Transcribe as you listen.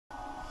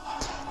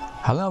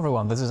Hello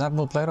everyone, this is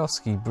Admiral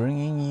Playerovski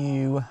bringing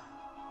you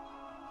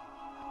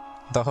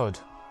the Hood,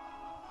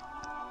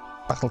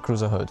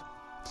 Battlecruiser Hood.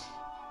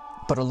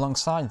 But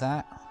alongside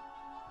that,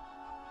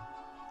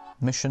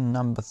 mission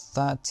number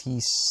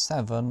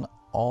 37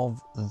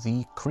 of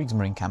the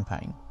Kriegsmarine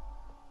campaign.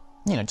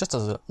 You know, just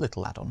as a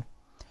little add-on.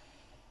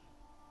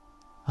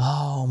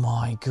 Oh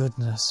my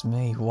goodness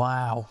me,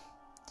 wow.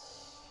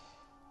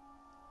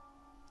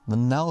 The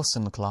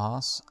Nelson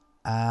class,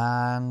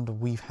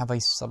 and we have a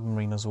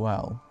submarine as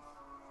well.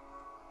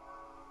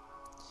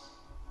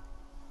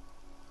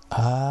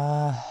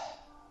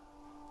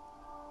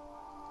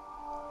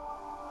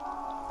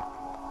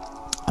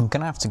 I'm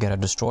gonna have to get a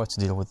destroyer to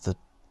deal with the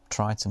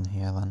Triton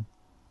here then.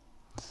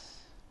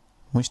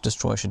 Which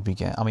destroyer should we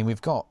get? I mean,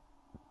 we've got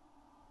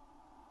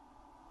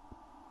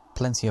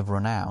plenty of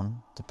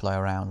renown to play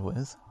around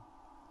with.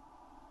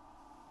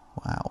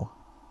 Wow.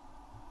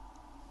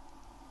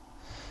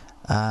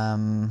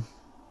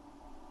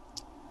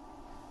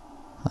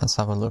 Let's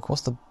have a look.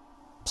 What's the...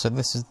 So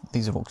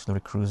these are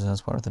auxiliary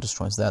cruisers. Where are the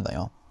destroyers? There they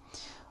are.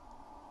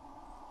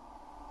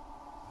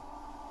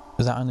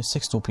 Is that only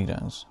 6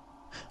 torpedoes?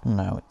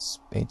 No,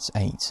 it's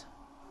 8.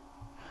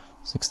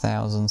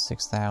 6,000,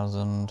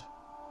 6,000,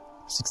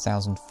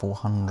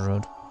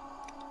 6,400,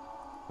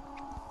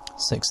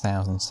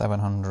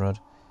 6,700,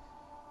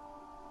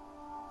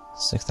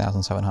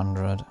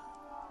 6,700,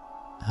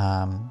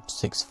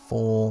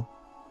 6,400,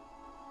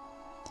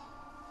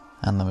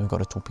 and then we've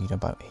got a torpedo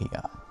boat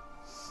here.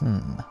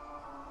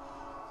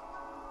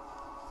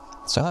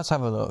 So let's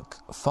have a look.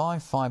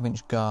 5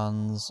 5-inch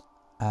guns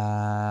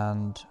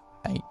and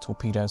 8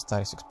 torpedoes,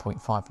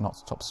 36.5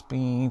 knots top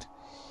speed.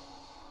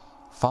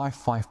 5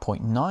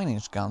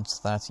 5.9-inch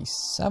guns,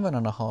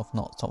 37.5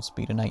 knots top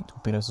speed, and 8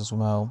 torpedoes as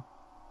well.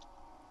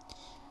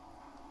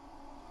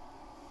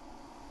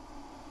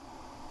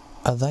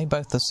 Are they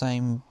both the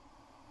same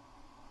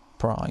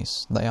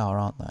price? They are,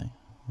 aren't they?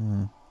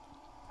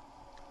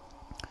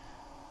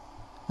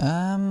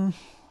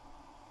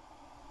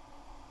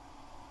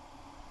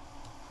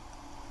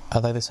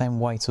 Are they the same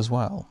weight as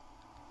well?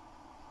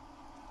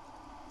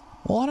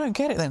 Well, I don't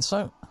get it then.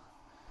 So,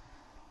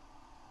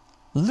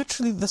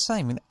 literally the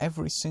same in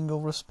every single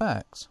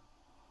respect.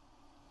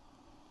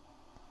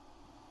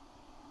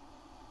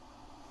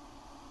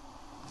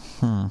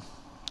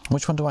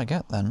 Which one do I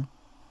get then?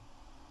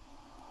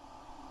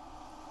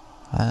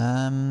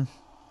 I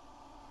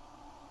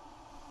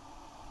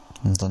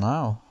don't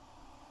know.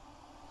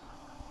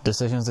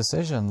 Decisions.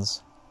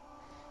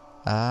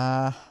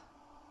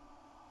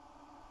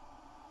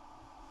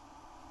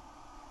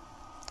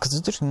 Because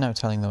there's literally no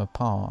telling them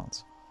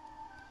apart.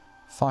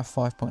 5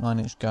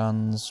 5.9-inch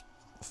guns,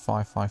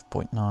 5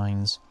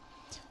 5.9s,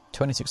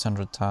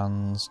 2,600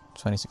 tons,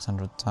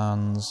 2,600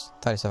 tons,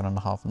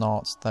 37.5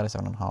 knots,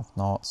 37.5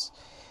 knots,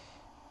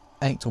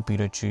 8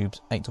 torpedo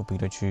tubes, 8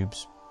 torpedo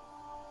tubes,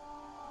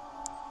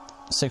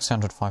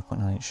 600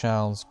 5.9-inch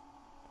shells.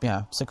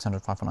 Yeah,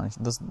 600 5.9.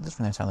 There's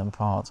literally no telling them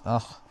apart.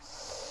 Ugh.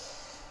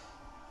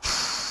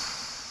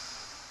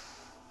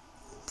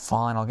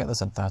 Fine, I'll get the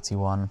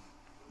Z31.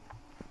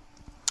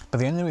 But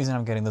the only reason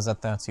I'm getting the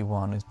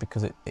Z31 is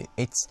because it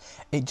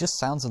just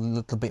sounds a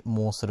little bit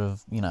more sort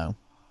of, you know,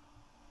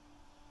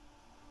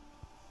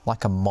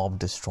 like a mob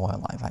destroyer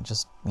like that.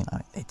 Just, you know,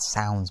 it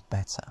sounds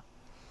better.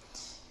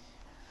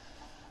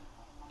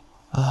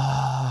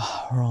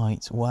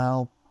 Right,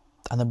 well,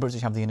 and the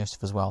British have the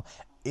initiative as well.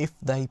 If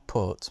they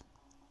put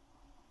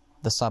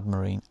the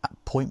submarine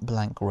at point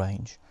blank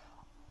range,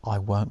 I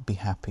won't be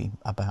happy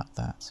about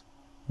that.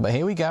 But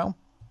here we go.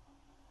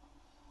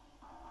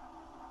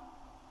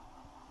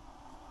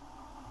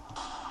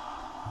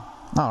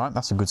 Alright,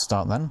 that's a good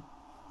start then.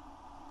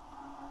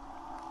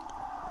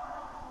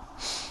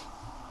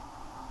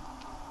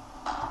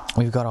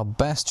 We've got our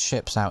best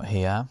ships out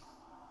here.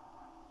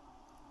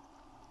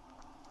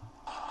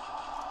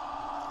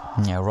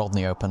 Yeah,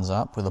 Rodney opens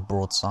up with a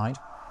broadside.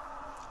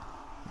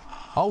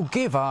 Oh,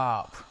 give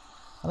up!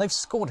 And they've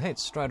scored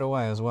hits straight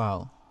away as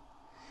well.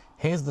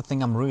 Here's the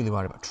thing I'm really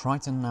worried about.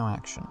 Triton, no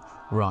action.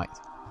 Right.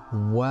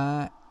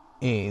 Where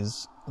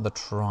is the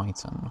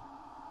Triton?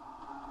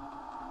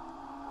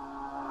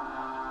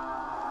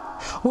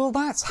 Well,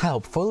 that's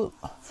helpful.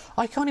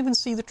 I can't even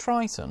see the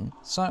Triton.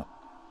 So,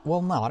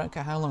 well, no, I don't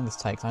care how long this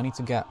takes. I need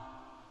to get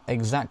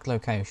exact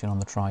location on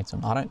the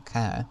Triton. I don't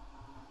care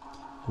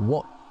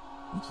what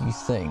you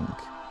think.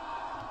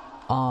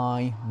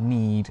 I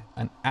need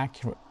an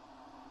accurate...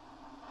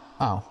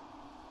 Oh.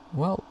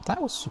 Well, that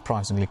was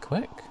surprisingly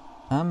quick.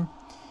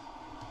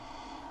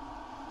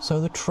 So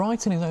the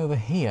Triton is over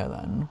here,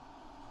 then.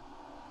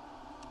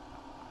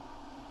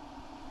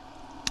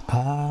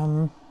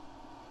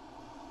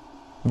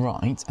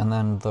 Right, and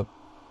then the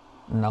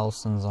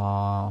Nelsons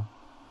are...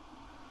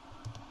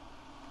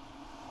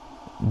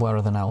 Where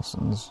are the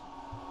Nelsons?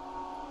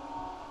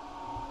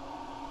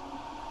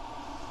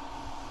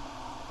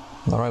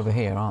 They're over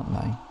here, aren't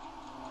they?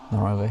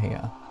 They're over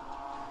here.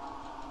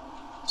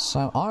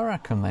 So I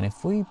reckon then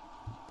if we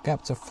go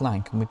up to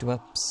flank and we do a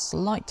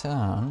slight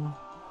turn,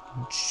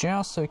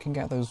 just so we can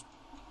get those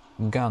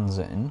guns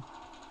in.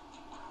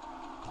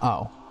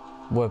 Oh,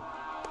 we're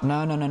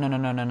no,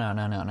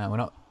 we're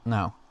not.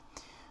 No,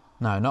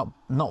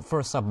 not for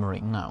a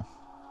submarine. No.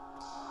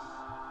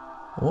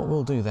 What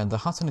we'll do then? The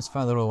Hutton is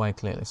further away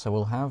clearly, so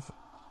we'll have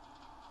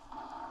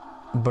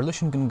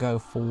Berlichingen can go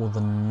for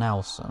the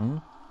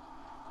Nelson.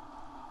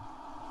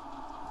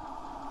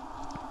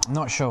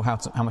 Not sure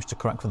how much to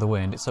correct for the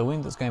wind. It's a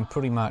wind that's going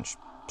pretty much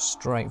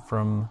straight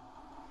from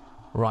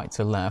right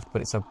to left,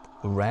 but it's a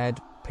red,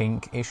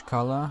 pinkish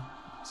colour,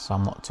 so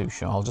I'm not too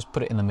sure. I'll just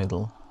put it in the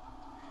middle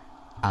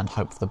and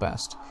hope for the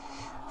best.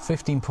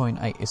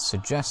 15.8 is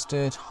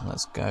suggested.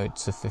 Let's go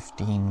to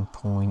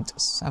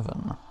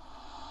 15.7.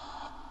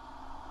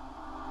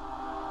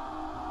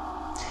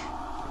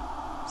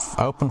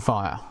 Open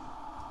fire.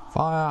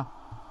 Fire.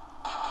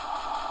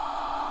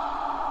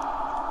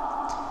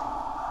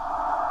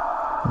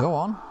 Go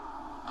on.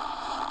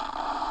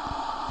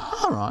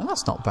 Alright,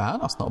 that's not bad,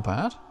 that's not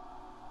bad.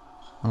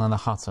 And then the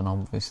Hutton,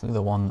 obviously,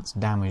 the one that's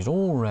damaged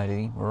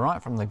already,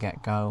 right from the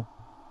get-go.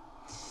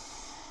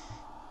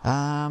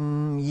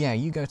 Yeah,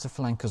 you go to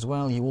flank as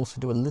well. You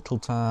also do a little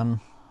turn.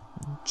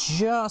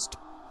 Just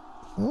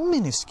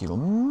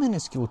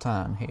minuscule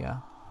turn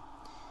here.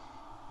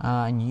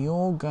 And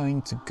you're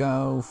going to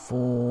go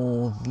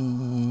for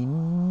the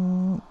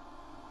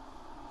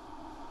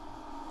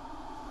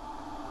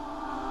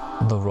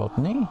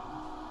Rodney?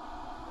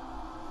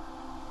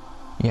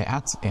 Yeah, it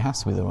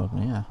has to be the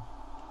Rodney, yeah.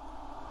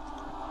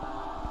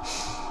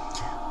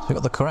 So we've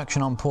got the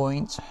correction on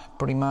point,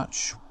 pretty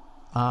much.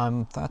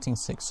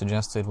 13.6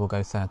 suggested, we'll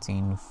go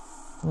 13...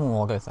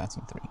 I'll go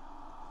 13.3.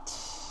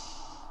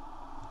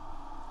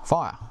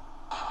 Fire!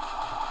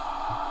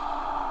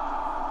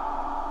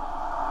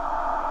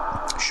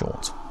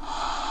 Short.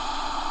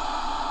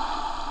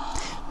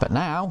 But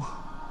now,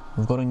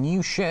 we've got a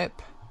new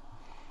ship,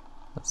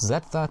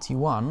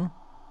 Z31.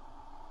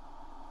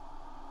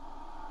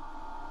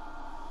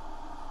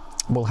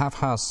 We'll have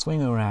her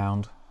swing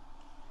around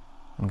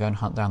and go and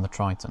hunt down the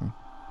Triton.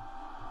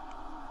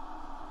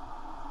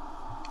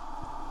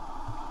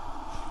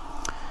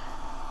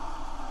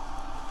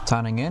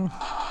 Turning in.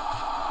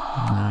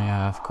 Oh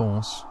yeah, of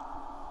course.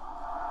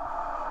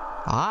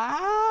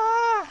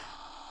 Ah!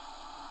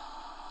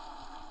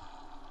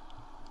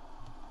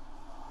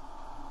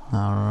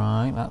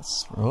 Alright,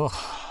 that's... Ugh.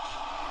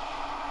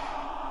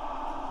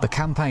 The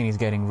campaign is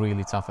getting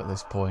really tough at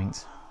this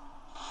point.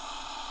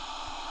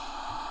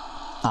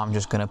 I'm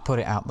just going to put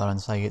it out there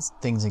and say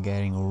things are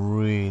getting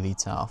really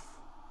tough.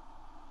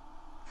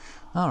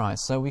 Alright,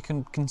 so we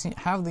can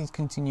have these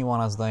continue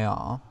on as they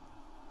are.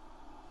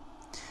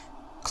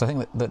 Because I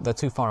think that they're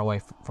too far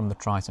away from the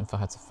Triton for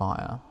her to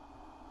fire.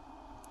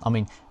 I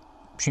mean,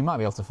 she might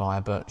be able to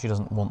fire, but she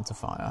doesn't want to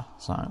fire.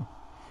 So,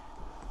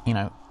 you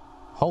know,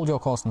 hold your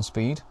course and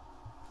speed.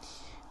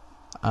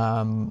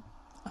 And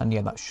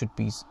yeah, that should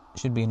be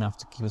enough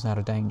to keep us out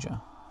of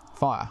danger.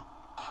 Fire.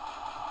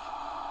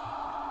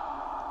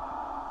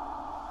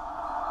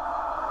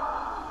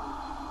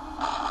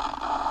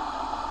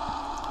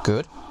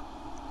 Good.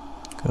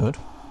 Good.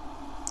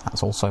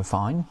 That's also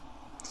fine.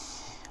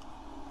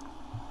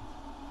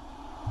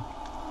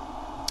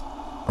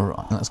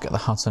 Right, let's get the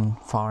Hutton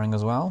firing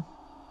as well.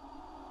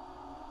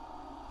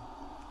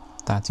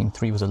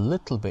 13.3 was a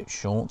little bit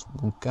short.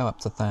 We'll go up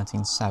to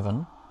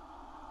 13.7.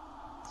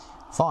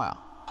 Fire.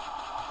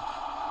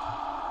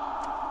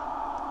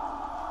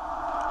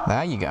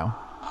 There you go.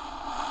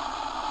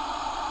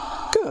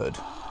 Good.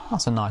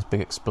 That's a nice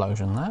big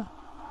explosion there.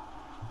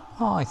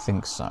 I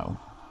think so.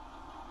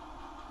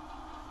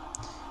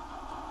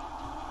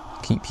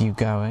 Keep you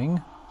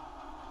going.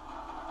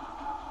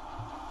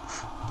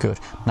 Good.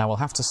 Now we'll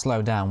have to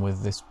slow down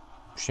with this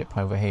ship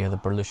over here, the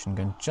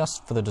Berlichingen,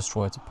 just for the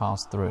destroyer to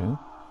pass through.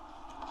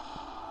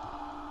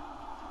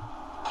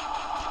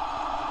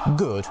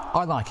 Good.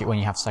 I like it when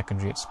you have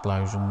secondary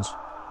explosions.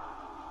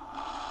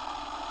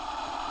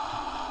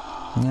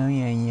 Oh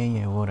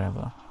yeah,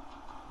 whatever.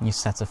 You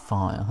set a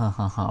fire. Ha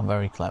ha ha,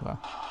 very clever.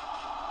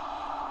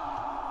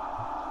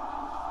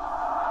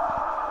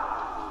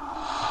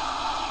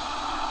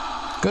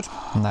 Good.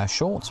 And they're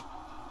short.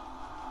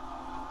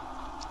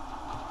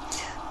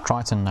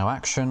 Triton, no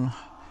action.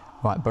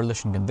 Right,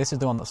 Berlichingen, this is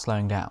the one that's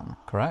slowing down,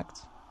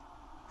 correct?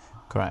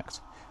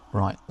 Correct.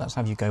 Right, let's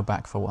have you go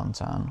back for one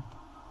turn.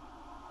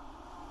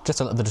 Just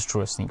to let the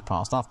destroyer sneak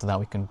past. After that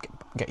we can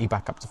get you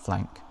back up to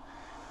flank.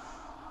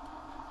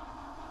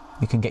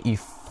 We can get you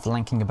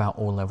flanking about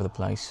all over the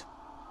place.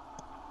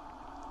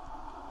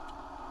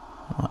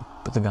 Right,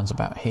 put the guns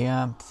about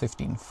here.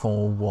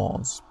 15.4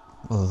 was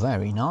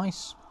very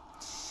nice.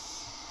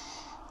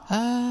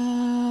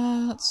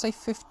 Let's say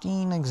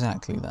 15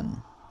 exactly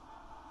then.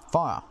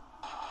 Fire!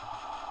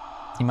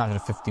 Imagine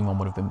if 15.1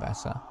 would have been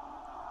better.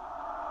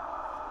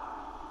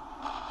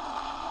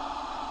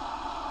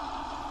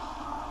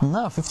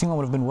 No, 15.1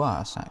 would have been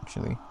worse,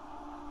 actually.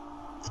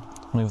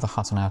 Move the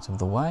Hutton out of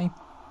the way.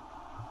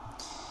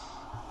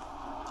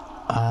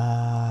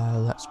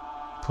 Let's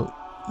put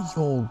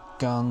your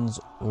guns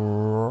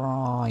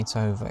right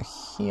over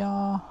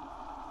here.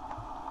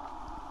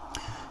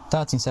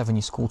 13-7,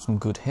 you scored some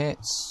good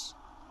hits.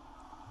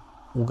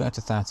 We'll go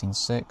to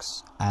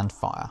 13-6 and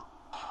fire.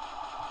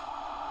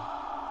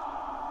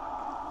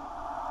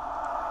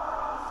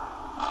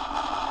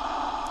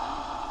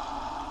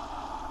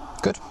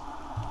 Good.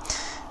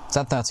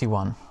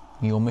 Z31,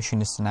 your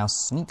mission is to now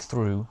sneak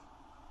through.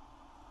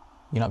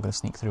 You're not going to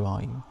sneak through,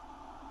 are you?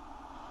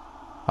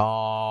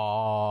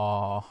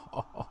 Oh,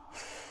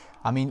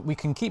 I mean, we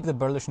can keep the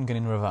Berlichon gun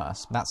in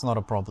reverse. That's not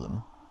a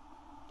problem.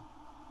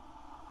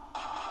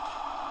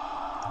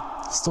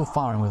 Still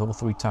firing with all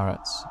 3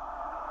 turrets.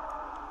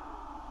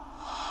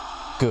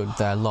 Good,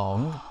 they're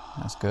long.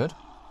 That's good.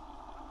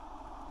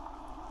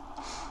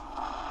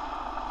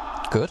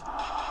 Good.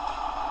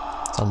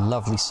 It's a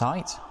lovely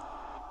sight.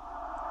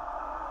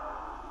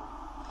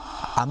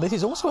 And this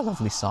is also a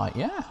lovely sight,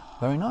 yeah.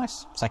 Very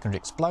nice. Secondary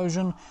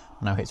explosion.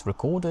 No hits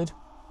recorded.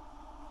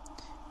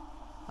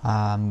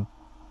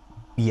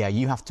 Yeah,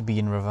 you have to be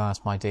in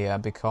reverse, my dear,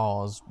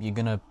 because you're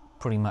going to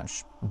pretty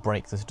much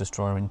break this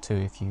destroyer in two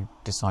if you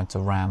decide to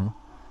ram.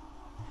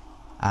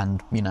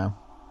 And, you know,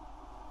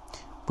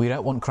 we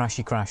don't want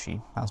crashy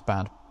crashy. That's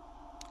bad.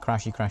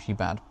 Crashy crashy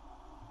bad.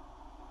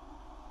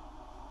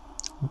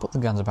 We'll put the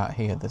guns about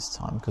here this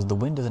time, because the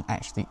wind isn't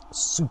actually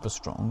super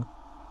strong.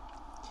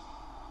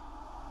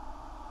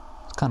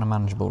 It's kind of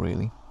manageable,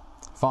 really.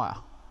 Fire.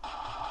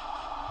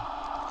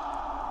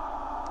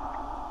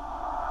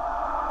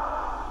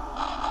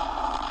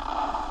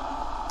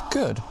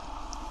 Good.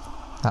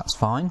 That's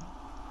fine.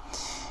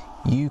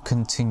 You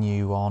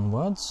continue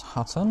onwards,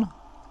 Hutton.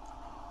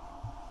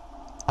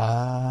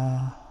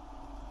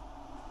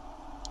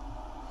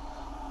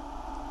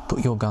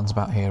 Put your guns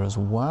about here as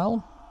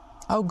well.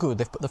 Oh good,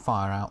 they've put the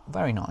fire out.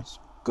 Very nice.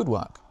 Good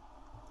work.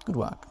 Good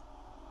work.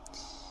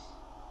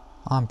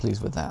 I'm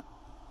pleased with that.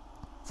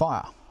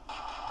 Fire.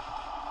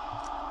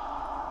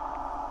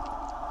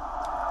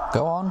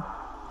 Go on.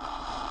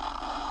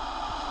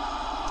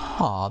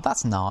 Oh,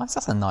 that's nice.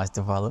 That's a nice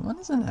development,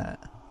 isn't it?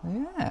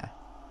 Yeah.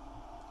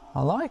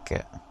 I like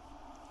it.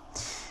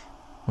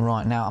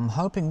 Right, now I'm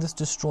hoping this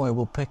destroyer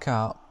will pick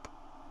up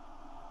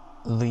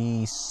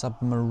the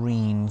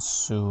submarine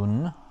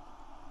soon.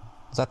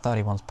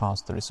 Z31's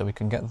passed through, so we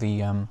can get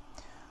the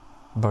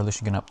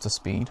Berlichon gun up to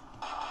speed.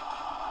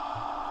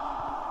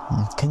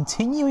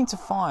 Continuing to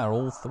fire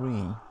all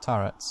 3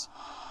 turrets.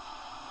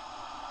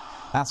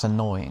 That's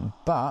annoying,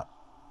 but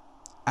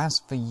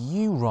as for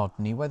you,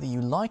 Rodney, whether you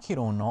like it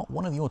or not,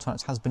 one of your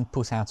turrets has been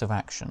put out of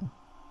action.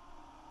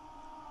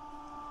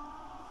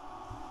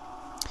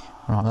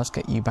 Right, let's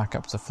get you back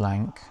up to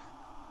flank.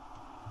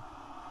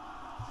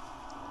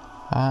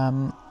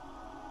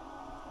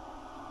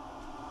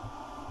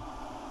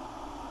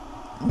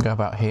 Go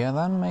about here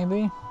then,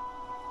 maybe?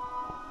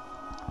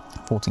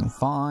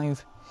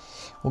 14-5.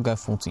 We'll go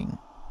 14.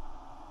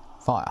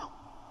 Fire.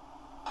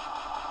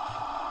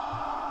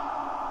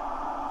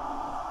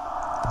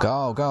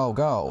 Go, go,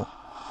 go.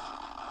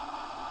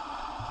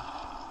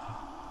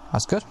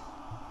 That's good.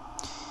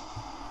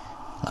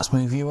 Let's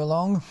move you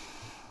along.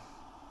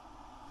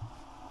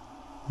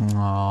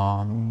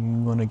 Oh,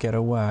 you're gonna get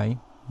away.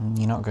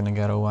 You're not gonna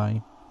get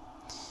away.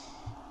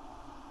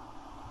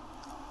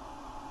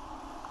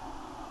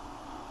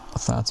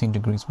 13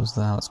 degrees was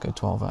there. Let's go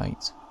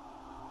 12-8.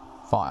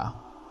 Fire.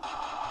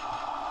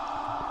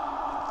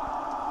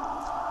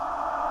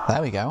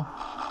 There we go.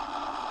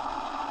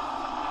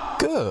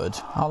 Good.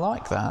 I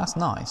like that. That's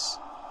nice.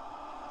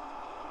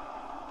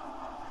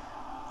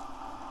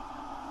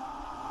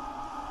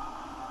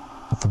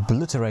 I've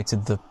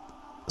obliterated the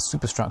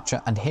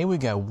superstructure, and here we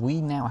go. We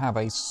now have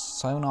a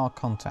sonar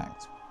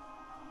contact.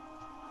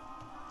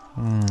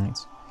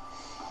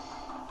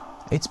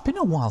 It's been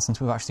a while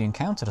since we've actually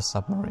encountered a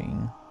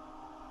submarine.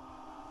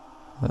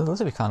 This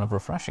will be kind of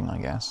refreshing, I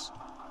guess.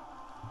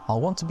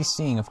 I'll want to be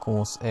seeing, of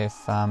course,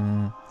 if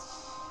I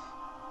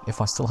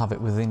still have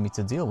it within me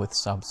to deal with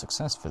subs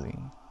successfully,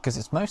 because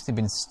it's mostly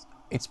been,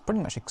 it's pretty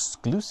much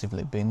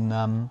exclusively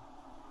been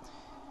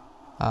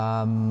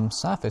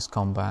surface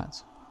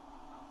combat.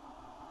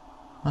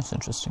 That's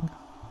interesting.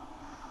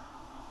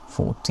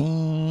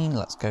 14,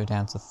 let's go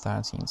down to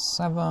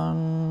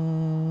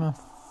 13-7,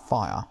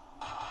 fire.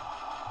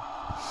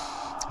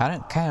 I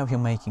don't care if you're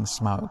making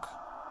smoke.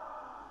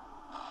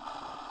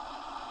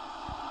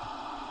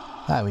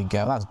 There we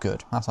go, that's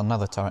good. That's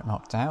another turret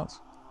knocked out.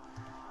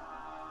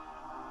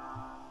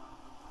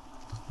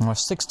 There are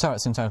 6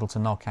 turrets in total to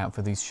knock out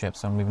for these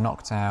ships, and we've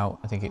knocked out,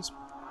 I think it's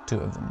 2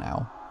 of them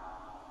now.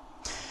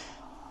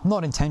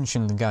 Not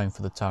intentionally going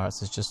for the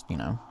turrets, it's just, you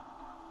know,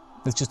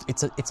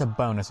 it's a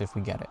bonus if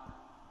we get it.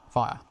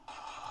 Fire.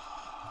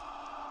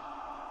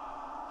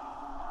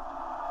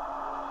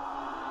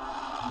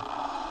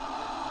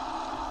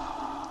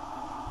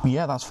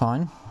 Yeah, that's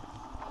fine.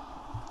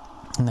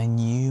 And then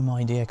you,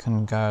 my dear,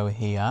 can go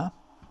here.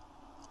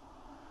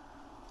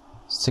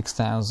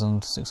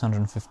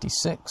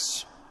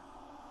 6,656.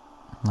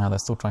 Now they're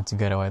still trying to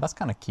get away. That's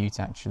kind of cute,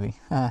 actually.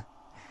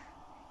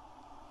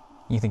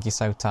 You think you're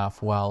so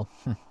tough? Well,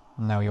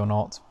 no, you're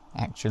not,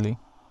 actually.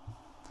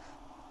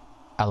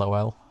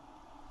 LOL.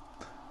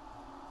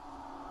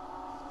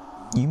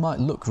 You might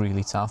look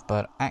really tough,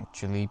 but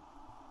actually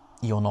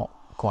you're not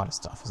quite as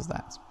tough as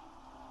that.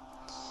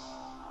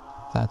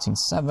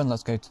 13-7,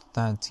 let's go to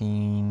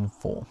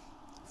 13-4.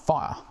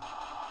 Fire.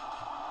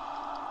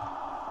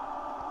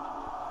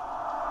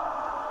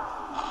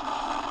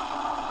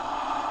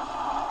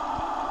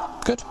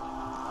 Good.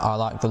 I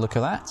like the look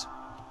of that.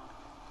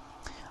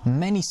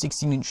 Many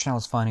 16-inch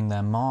shells finding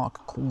their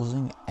mark,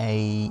 causing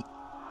a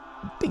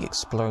big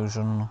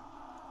explosion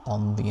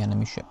on the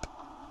enemy ship.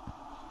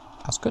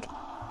 That's good.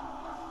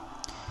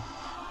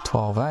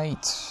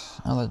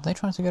 12-8. Oh, are they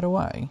trying to get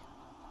away?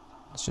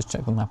 Let's just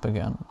check the map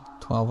again.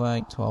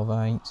 12-8,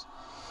 12-8.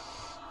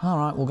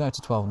 Alright, we'll go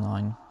to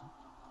 12-9.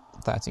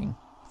 13.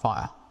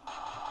 Fire.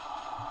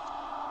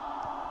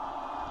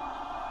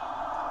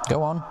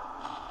 Go on.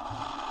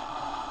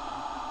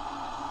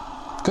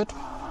 Good.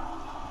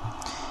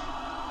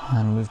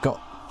 And we've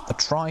got the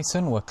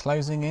Triton. We're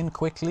closing in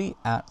quickly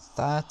at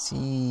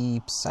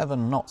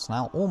 37 knots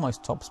now,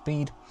 almost top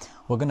speed.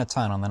 We're going to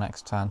turn on the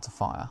next turn to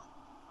fire.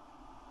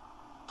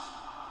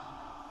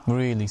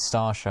 Really,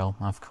 Star Shell,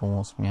 of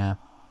course, yeah.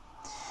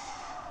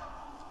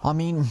 I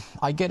mean,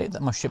 I get it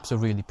that my ships are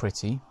really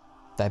pretty.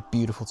 They're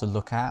beautiful to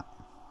look at,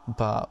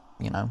 but,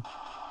 you know,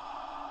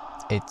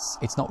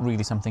 it's not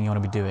really something you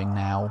want to be doing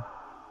now.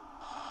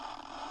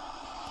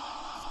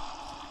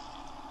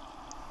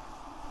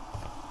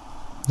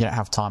 You don't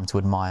have time to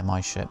admire my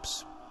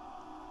ships.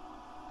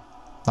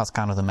 That's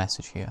kind of the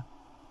message here.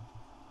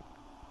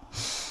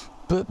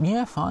 But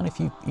yeah, fine. If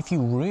you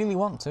really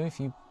want to, if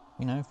you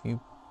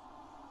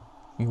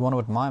want to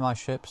admire my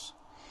ships,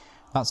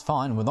 that's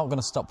fine. We're not going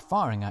to stop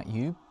firing at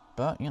you,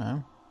 but you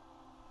know,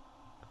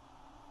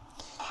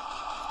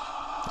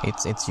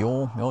 it's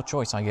your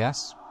choice, I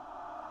guess.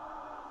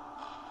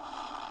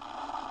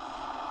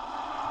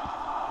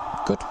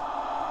 Good.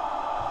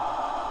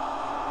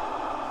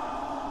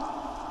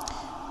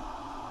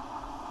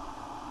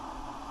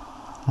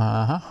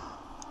 Uh-huh.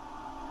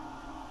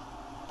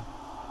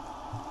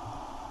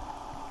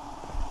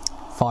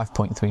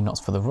 5.3 knots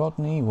for the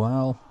Rodney.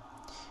 Well,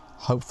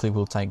 hopefully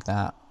we'll take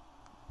that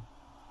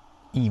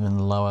even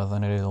lower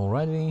than it is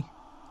already.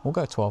 We'll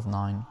go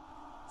 12-9.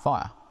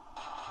 Fire.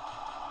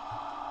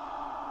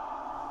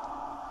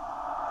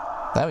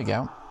 There we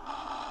go.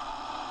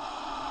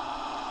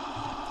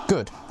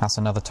 Good. That's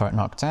another turret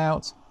knocked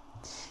out.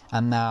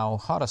 And now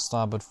hard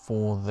starboard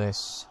for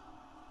this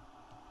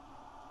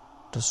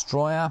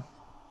destroyer.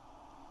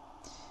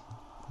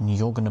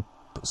 You're going to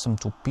put some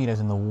torpedoes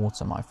in the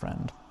water, my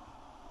friend.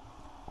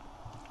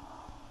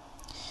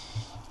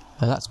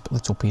 Let's put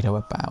the torpedo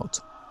about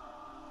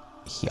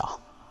here.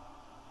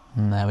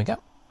 And there we go.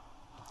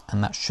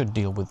 And that should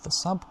deal with the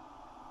sub.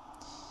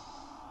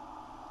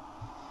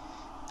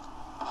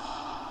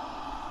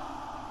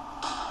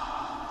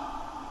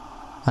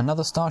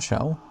 Another star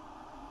shell.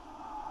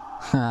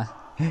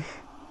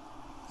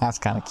 That's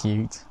kind of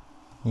cute.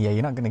 Yeah,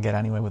 you're not going to get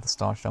anywhere with the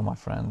star shell, my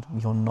friend.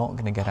 You're not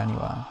going to get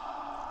anywhere.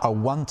 Oh,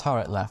 one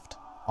turret left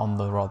on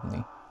the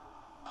Rodney.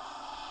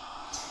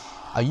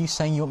 Are you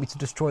saying you want me to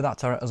destroy that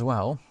turret as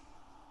well?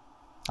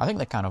 I think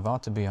they kind of are,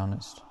 to be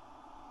honest.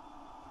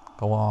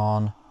 Go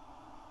on.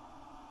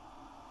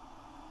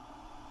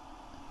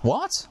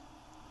 What?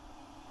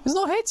 It's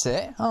not hit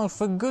it? Oh,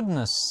 for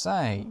goodness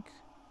sake.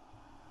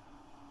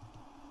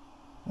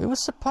 It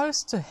was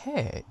supposed to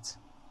hit.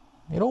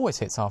 It always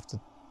hits after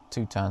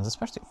 2 turns,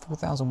 especially at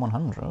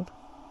 4,100.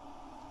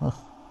 Ugh.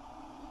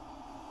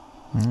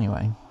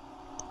 Anyway.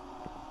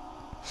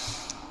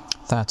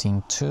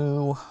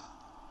 13-2.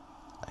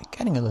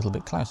 Getting a little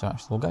bit closer,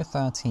 actually. We'll go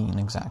 13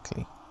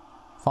 exactly.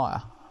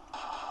 Fire.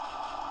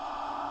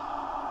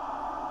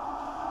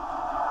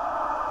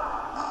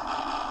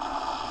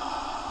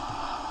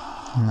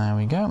 And there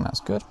we go, that's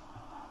good.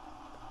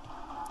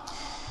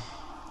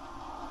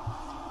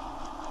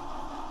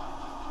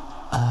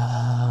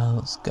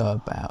 Let's go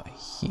about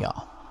here.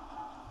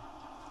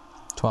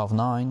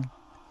 12-9.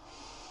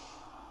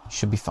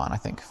 Should be fine, I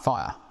think.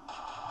 Fire.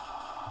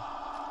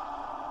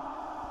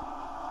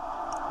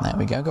 There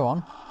we go, go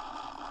on.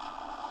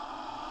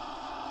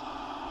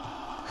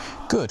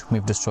 Good,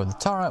 we've destroyed the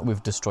turret,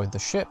 we've destroyed the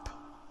ship.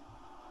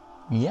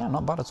 Yeah,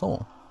 not bad at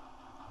all.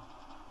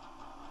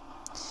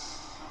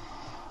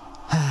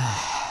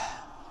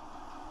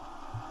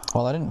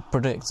 Well, I didn't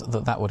predict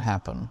that that would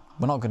happen.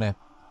 We're not going to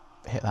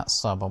hit that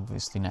sub,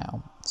 obviously,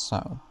 now.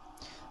 So,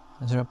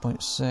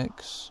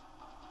 0.6,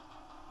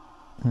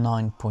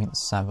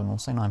 9.7, we'll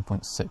say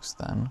 9.6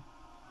 then.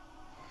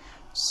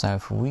 So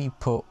if we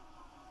put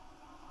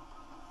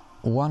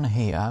one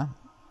here,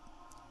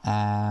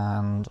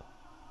 and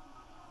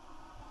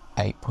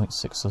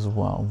 8.6 as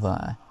well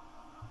there.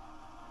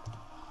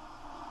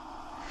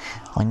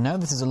 I know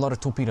this is a lot of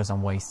torpedoes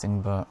I'm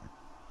wasting, but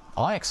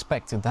I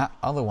expected that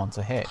other one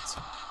to hit.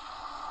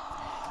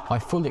 I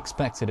fully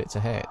expected it to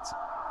hit.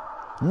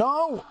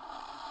 No!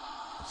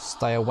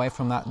 Stay away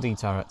from that D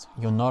turret.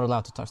 You're not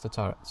allowed to touch the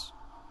turrets.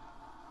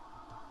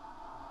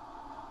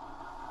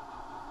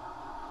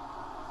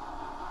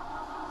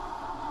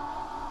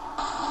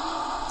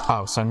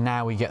 Oh, so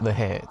now we get the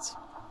hit.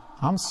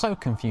 I'm so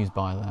confused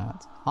by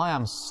that. I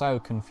am so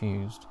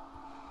confused.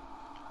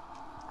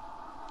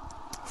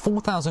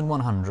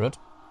 4,100,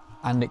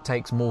 and it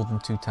takes more than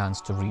 2 turns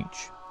to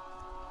reach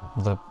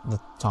the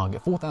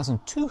target.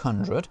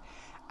 4,200,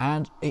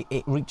 and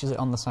it reaches it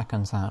on the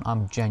second turn.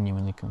 I'm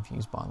genuinely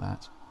confused by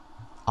that.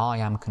 I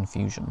am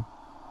confusion.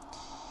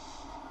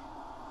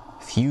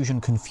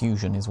 Fusion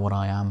confusion is what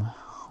I am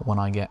when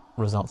I get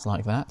results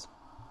like that.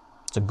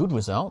 It's a good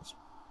result.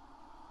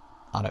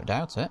 I don't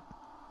doubt it.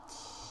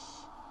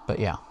 But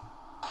yeah,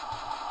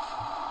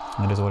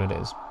 it is what it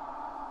is.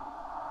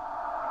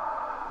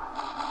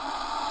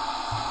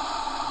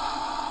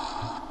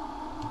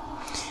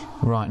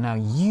 Right, now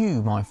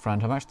you, my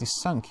friend, have actually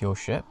sunk your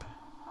ship.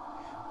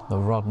 The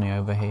Rodney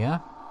over here.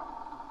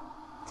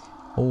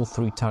 All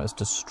 3 turrets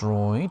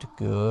destroyed.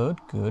 Good,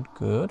 good,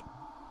 good.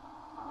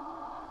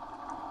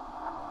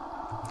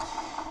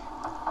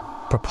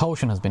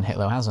 Propulsion has been hit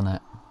though, hasn't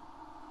it?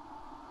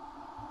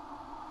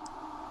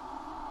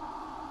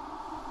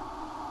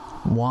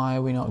 Why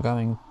are we not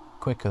going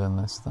quicker than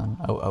this then?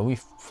 Oh, are we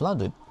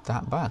flooded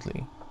that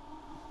badly?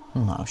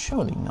 No,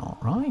 surely not,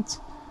 right?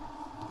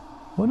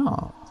 We're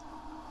not.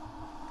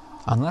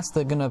 Unless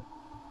they're gonna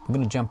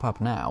jump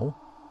up now.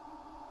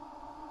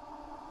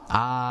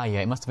 Ah,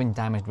 yeah, it must have been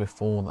damaged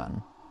before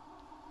then.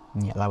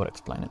 Yeah, that would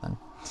explain it then.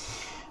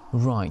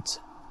 Right.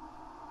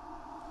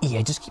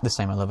 Yeah, just keep the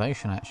same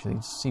elevation actually.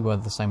 Just see where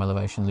the same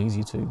elevation leads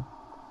you to.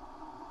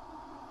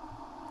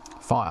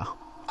 Fire.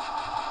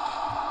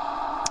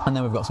 And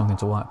then we've got something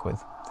to work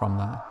with from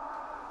there.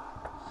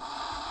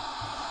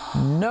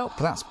 Nope,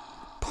 that's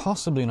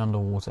possibly an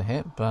underwater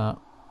hit, but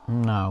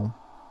no.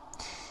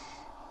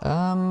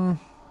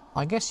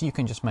 I guess you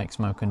can just make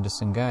smoke and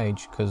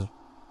disengage, because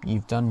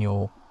you've done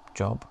your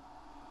job.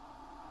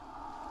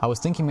 I was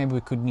thinking maybe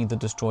we could need the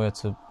destroyer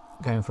to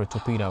go in for a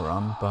torpedo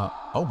run, but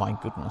oh my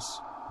goodness.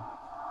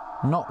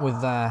 Not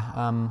with their,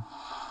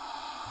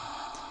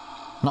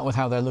 not with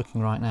how they're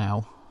looking right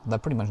now. They're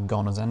pretty much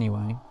goners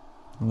anyway.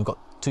 And we've got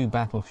 2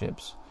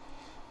 battleships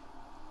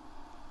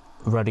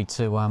ready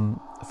to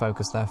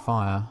focus their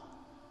fire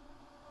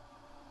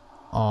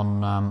on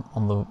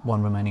the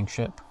 1 remaining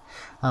ship.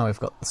 Oh, we've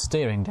got the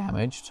steering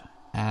damaged,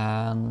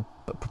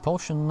 but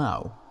propulsion,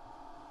 no.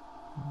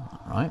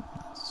 Right,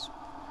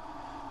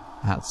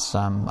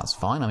 that's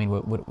fine. I mean,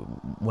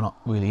 we're not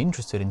really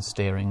interested in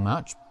steering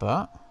much,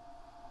 but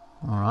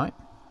all right.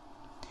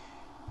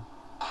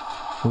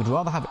 We'd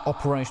rather have it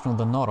operational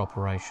than not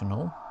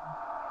operational.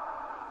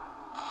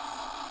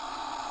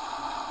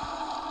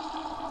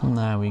 And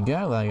there we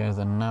go. There goes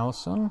the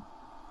Nelson.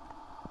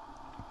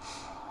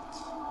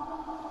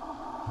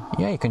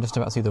 Yeah, you can just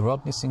about see the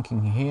Rodney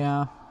sinking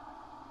here.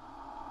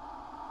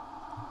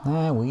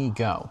 There we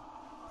go.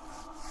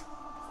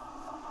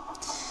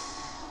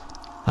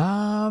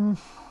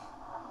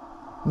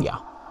 Yeah.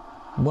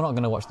 We're not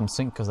going to watch them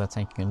sink because they're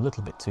taking a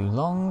little bit too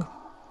long.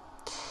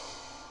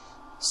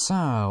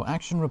 So,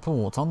 action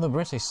report. On the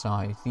British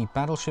side, the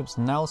battleships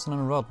Nelson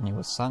and Rodney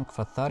were sunk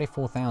for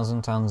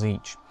 34,000 tons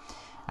each,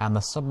 and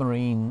the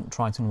submarine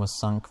Triton was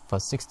sunk for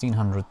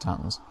 1,600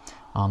 tons.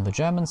 On the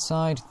German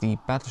side, the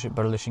battleship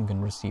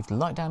Berlichingen received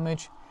light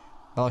damage,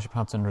 battleship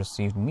Hudson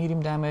received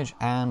medium damage,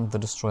 and the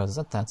destroyer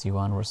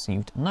Z-31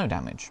 received no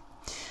damage.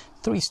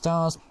 3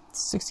 stars,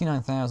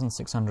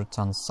 69,600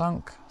 tons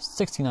sunk,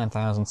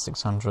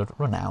 69,600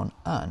 renown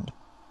earned.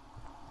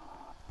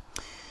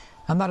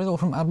 And that is all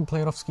from Admiral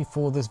Playerovski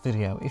for this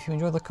video. If you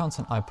enjoy the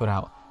content I put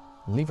out,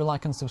 leave a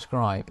like and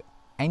subscribe.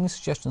 Any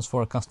suggestions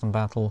for a custom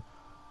battle,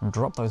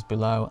 drop those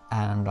below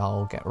and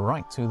I'll get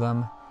right to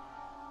them.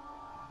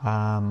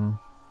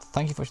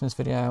 Thank you for watching this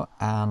video,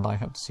 and I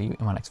hope to see you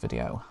in my next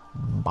video.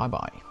 Bye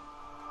bye.